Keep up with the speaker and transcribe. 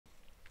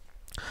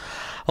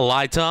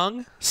Light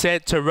on,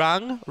 set to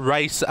run,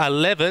 race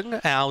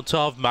 11 out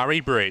of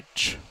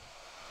Murray-Bridge.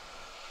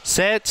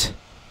 Set.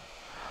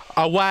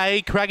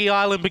 Away, Craggy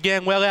Island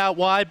began well out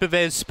wide, but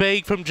there's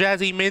speed from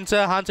Jazzy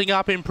Minter hunting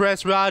up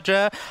Impress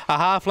Raja. A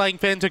half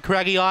length into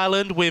Craggy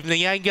Island with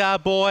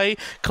Nyangar Boy,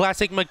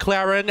 Classic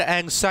McLaren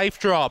and Safe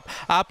Drop.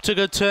 Up to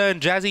the turn,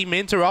 Jazzy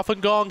Minter often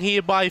gone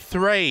here by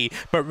 3,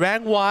 but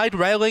ran wide,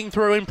 railing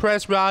through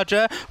Impress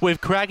Raja with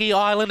Craggy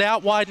Island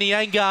out wide.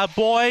 Nyangar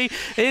Boy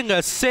in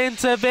the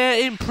centre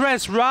there.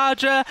 Impress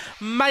Raja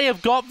may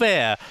have got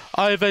there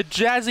over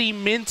Jazzy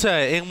Minter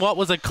in what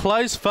was a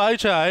close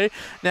photo.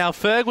 Now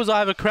Ferg was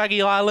either Craggy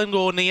Island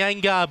or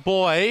Nyangar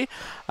Boy.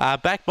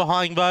 Back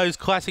behind those,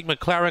 Classic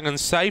McLaren and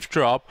Safe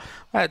Drop.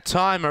 That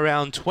time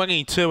around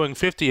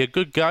 22:50. A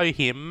good go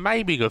here,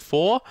 maybe the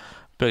 4,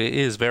 but it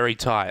is very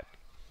tight.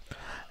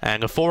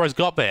 And the 4 has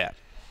got there.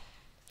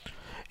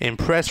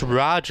 Impress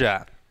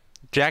Raja,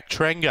 Jack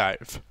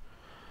Trengove.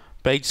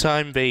 Beats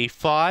home the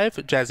 5,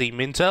 Jazzy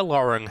Minter,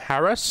 Lauren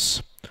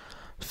Harris.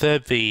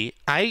 Third the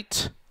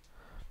 8,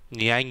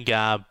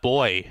 Nyangar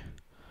Boy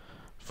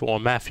for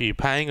Matthew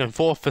Payne, and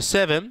 4 for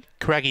 7,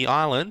 Craggy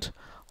Island,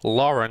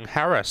 Lauren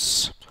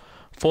Harris.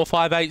 4,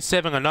 5, 8,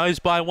 7, a nose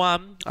by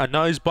 1,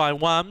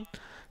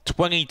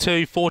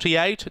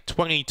 22:48,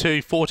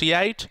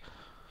 22:48.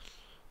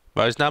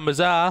 Those numbers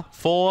are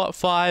 4,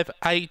 5,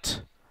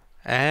 8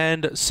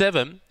 and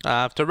 7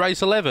 after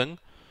race 11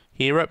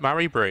 here at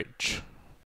Murray-Bridge.